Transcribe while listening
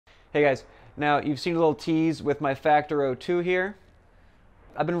Hey guys, now you've seen a little tease with my Factor 02 here.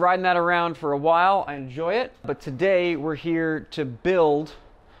 I've been riding that around for a while, I enjoy it, but today we're here to build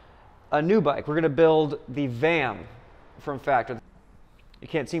a new bike. We're gonna build the VAM from Factor. You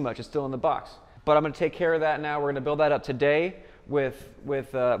can't see much, it's still in the box. But I'm gonna take care of that now. We're gonna build that up today with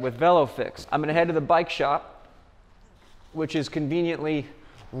Velofix. I'm gonna head to the bike shop, which is conveniently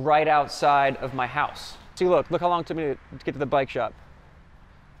right outside of my house. See, look how long it took me to get to the bike shop.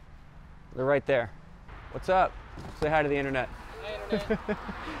 They're right there. What's up? Say hi to the internet. Hi,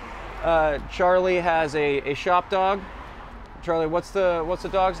 internet. Charlie has a shop dog. Charlie, what's the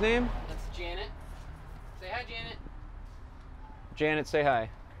dog's name? That's Janet. Say hi, Janet. Janet, say hi.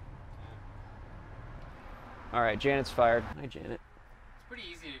 All right, Janet's fired. Hi, Janet. It's pretty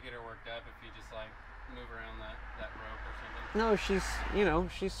easy to get her worked up if you just like move around that rope or something. No,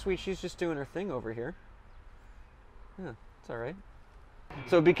 she's sweet. She's just doing her thing over here. Yeah, it's all right.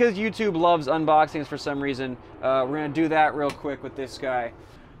 So because YouTube loves unboxings for some reason, we're gonna do that real quick with this guy.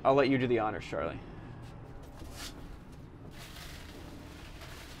 I'll let you do the honors, Charlie.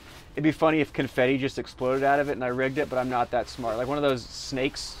 It'd be funny if confetti just exploded out of it and I rigged it, but I'm not that smart. Like one of those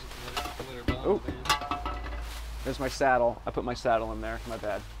snakes. Oh, there's my saddle. I put my saddle in there, my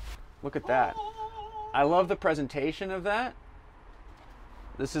bad. Look at that. I love the presentation of that.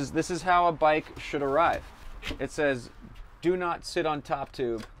 This is how a bike should arrive. It says, do not sit on top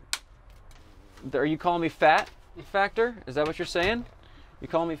tube. Are you calling me fat, Factor? Is that what you're saying? You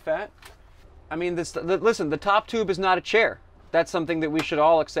calling me fat? I mean, listen, the top tube is not a chair. That's something that we should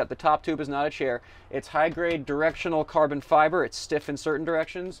all accept. The top tube is not a chair. It's high-grade directional carbon fiber. It's stiff in certain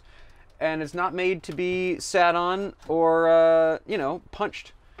directions. And it's not made to be sat on or, you know,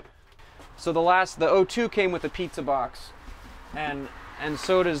 punched. So the 02 came with a pizza box. And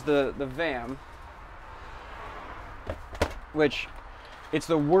so does the VAM. Which, it's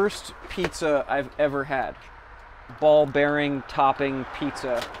the worst pizza I've ever had. Ball bearing topping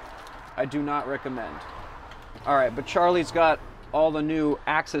pizza. I do not recommend. All right, but Charlie's got all the new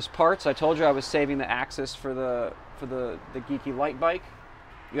Axis parts. I told you I was saving the Axis for the geeky light bike.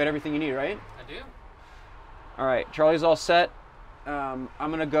 You got everything you need, right? I do. All right, Charlie's all set. I'm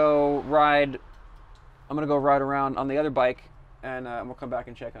gonna go ride around on the other bike, and we'll come back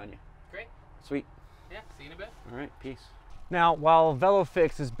and check on you. Great. Sweet. Yeah. See you in a bit. All right. Peace. Now, while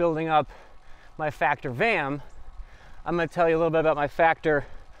Velofix is building up my Factor VAM, I'm gonna tell you a little bit about my Factor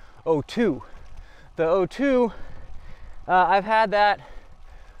 02. The 02, I've had that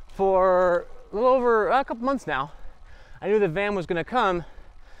for a little over a couple months now. I knew the VAM was gonna come,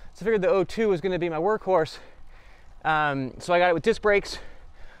 so I figured the 02 was gonna be my workhorse. So I got it with disc brakes.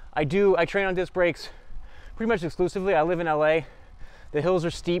 I train on disc brakes pretty much exclusively. I live in LA. The hills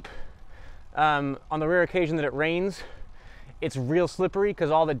are steep. On the rare occasion that it rains, it's real slippery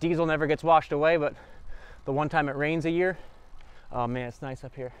because all the diesel never gets washed away, but the one time it rains a year, oh man, it's nice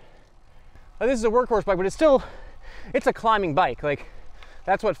up here. This is a workhorse bike, but it's a climbing bike. Like,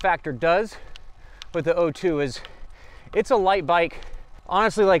 that's what Factor does with the 02 is it's a light bike.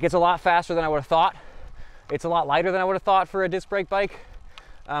 Honestly, like, it's a lot faster than I would have thought. It's a lot lighter than I would have thought for a disc brake bike.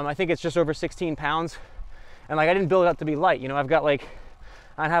 I think it's just over 16 pounds. And like, I didn't build it up to be light. You know,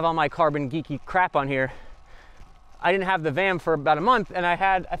 I have all my carbon geeky crap on here. I didn't have the VAM for about a month, and I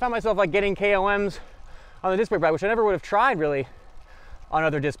found myself like getting KOMs on the disc brake bike, which I never would have tried really on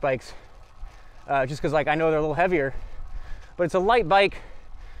other disc bikes. Just because like I know they're a little heavier, but it's a light bike,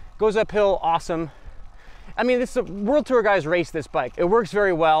 goes uphill, awesome. I mean, this is World Tour guys race this bike. It works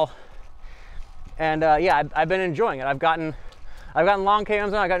very well, and yeah, I've been enjoying it. I've gotten long KOMs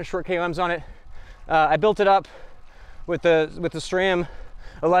on it, I've gotten short KOMs on it. I built it up with the SRAM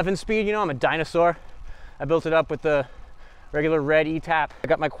 11 speed. You know, I'm a dinosaur. I built it up with the regular red E-tap. I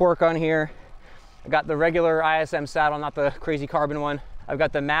got my Quark on here. I got the regular ISM saddle, not the crazy carbon one. I've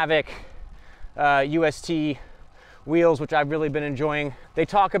got the Mavic UST wheels, which I've really been enjoying. They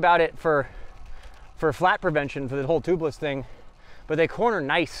talk about it for flat prevention for the whole tubeless thing, but they corner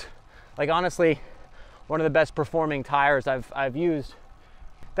nice. Like, honestly, one of the best performing tires I've used.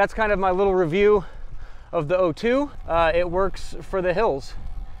 That's kind of my little review of the 02. It works for the hills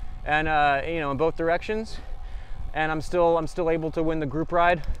and you know, in both directions, and I'm still able to win the group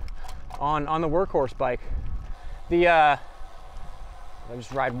ride on the workhorse bike. I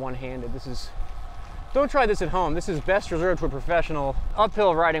just ride one-handed. Don't try this at home. This is best reserved for a professional.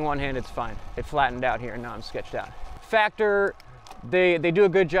 Uphill riding one-handed is fine. It flattened out here and now I'm sketched out. Factor, they do a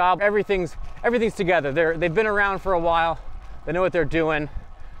good job. Everything's together. They've been around for a while. They know what they're doing.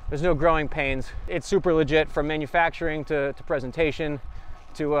 There's no growing pains. It's super legit from manufacturing to presentation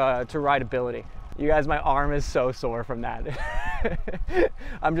to rideability. You guys, my arm is so sore from that.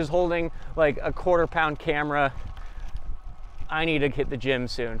 I'm just holding like a quarter-pound camera. I need to hit the gym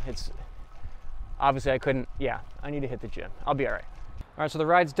soon. It's obviously I couldn't. Yeah, I need to hit the gym. I'll be all right. All right, so the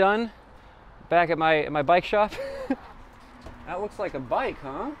ride's done. Back at my bike shop. That looks like a bike,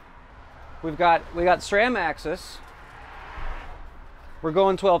 huh? We got SRAM axis. We're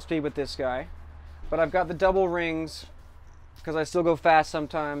going 12 speed with this guy, but I've got the double rings because I still go fast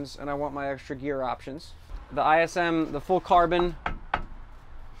sometimes and I want my extra gear options. The ISM, the full carbon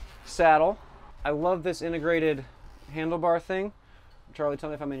saddle. I love this integrated handlebar thing. Charlie, tell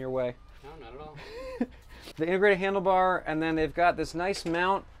me if I'm in your way. No, not at all. The integrated handlebar, and then they've got this nice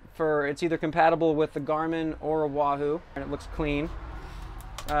mount for, it's either compatible with the Garmin or a Wahoo, and it looks clean.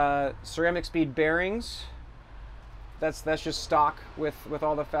 Ceramic speed bearings. That's just stock with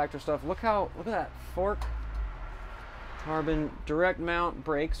all the factor stuff. Look at that fork. Carbon direct mount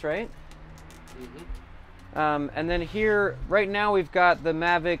brakes, right? Mm-hmm. And then here, right now we've got the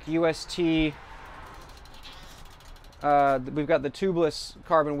Mavic UST. We've got the tubeless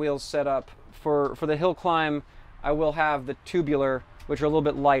carbon wheels set up. For the Hillclimb, I will have the tubular, which are a little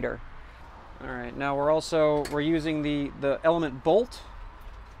bit lighter. All right, now we're using the Element Bolt,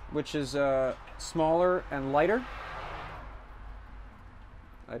 which is smaller and lighter.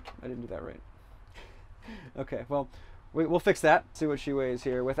 I didn't do that right. Okay, well, we'll fix that. See what she weighs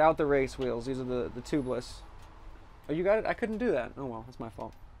here without the race wheels. These are the tubeless. Oh, you got it? I couldn't do that. Oh well, that's my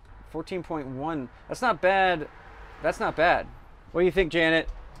fault. 14.1. That's not bad. That's not bad. What do you think, Janet?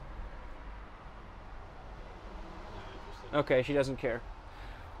 Okay, she doesn't care.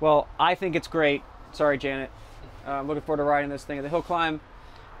 Well, I think it's great. Sorry, Janet. I'm looking forward to riding this thing at the Hillclimb,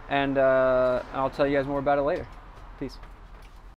 and I'll tell you guys more about it later. Peace.